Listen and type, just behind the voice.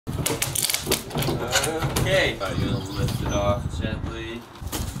Okay, I'm gonna lift it off gently.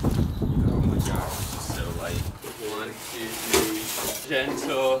 Oh my gosh, it's so light. 1, 2, 3,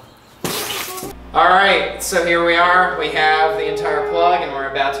 gentle. Alright, so here we are. We have the entire plug and we're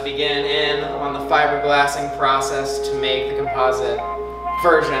about to begin in on the fiberglassing process to make the composite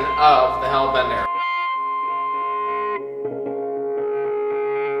version of the Hellbender.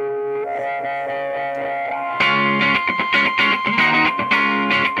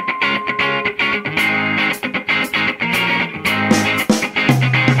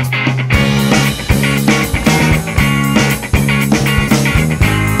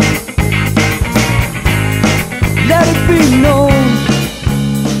 Let it be known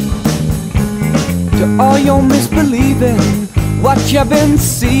to all your misbelieving, what you've been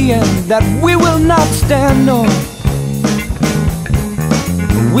seeing, that we will not stand no,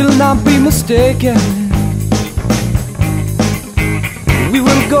 will not be mistaken. We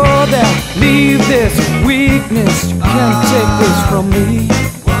will go there, leave this weakness, you can't take this from me.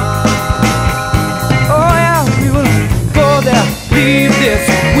 Oh yeah, we will go there, leave this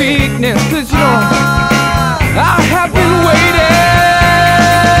weakness, 'cause you know I have been waiting.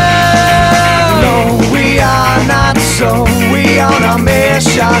 No, we are not so. We on a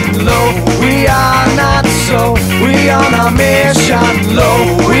mission low. We are not so. We on a mission low.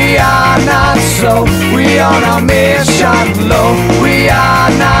 We are not so. We on a mission low. We are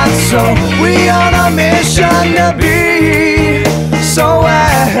not so. We on a mission to be so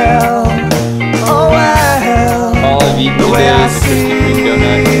well. Oh well. All of you the way I Krispy Kreme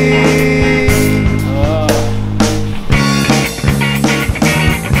donuts.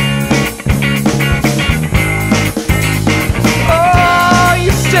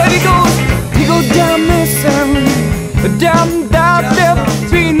 Down this and down that, there'll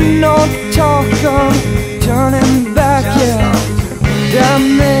be no talk of turning back, yeah.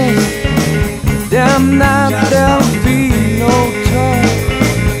 Damn this, damn that, there'll be no talk.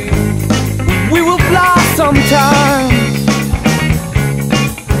 We will fly sometimes,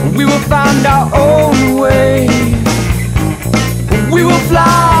 we will find our own way. We will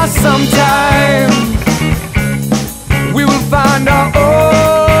fly sometimes, we will find our own.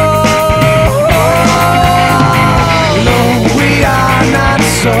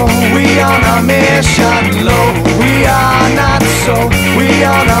 So we on a mission low. We are not so. We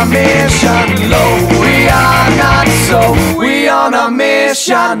on a mission low. We are not so. We on a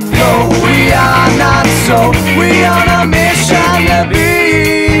mission low. We are not so. We on a mission to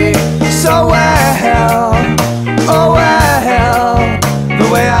be so well. Oh well, the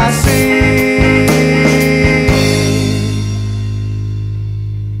way I see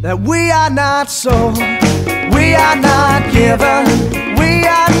that we are not so. We are not given. We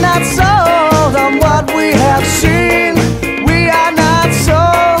are not sold on what we have seen. We are not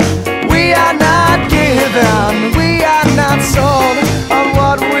sold. We are not given. We are not sold on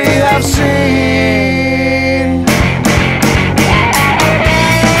what we have seen.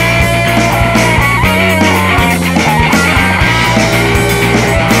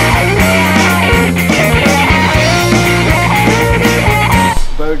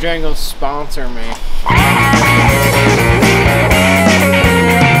 Bojangles sponsor me.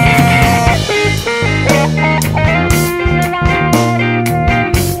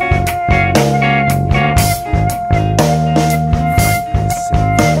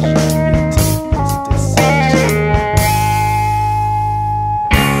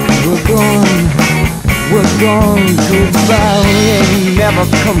 We're gone, goodbye, we ain't never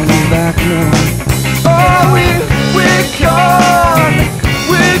coming back now. Oh, we're gone,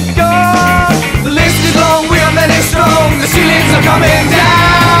 we're gone. The list is long, we are many strong, the ceilings are coming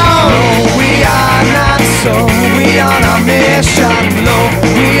down. No, we are not so, we on a mission low.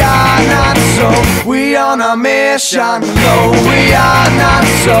 We are not so, we on a mission low. We are not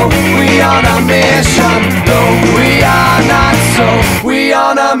so, we on a mission low. We are not so, we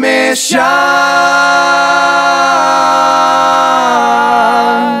on a mission.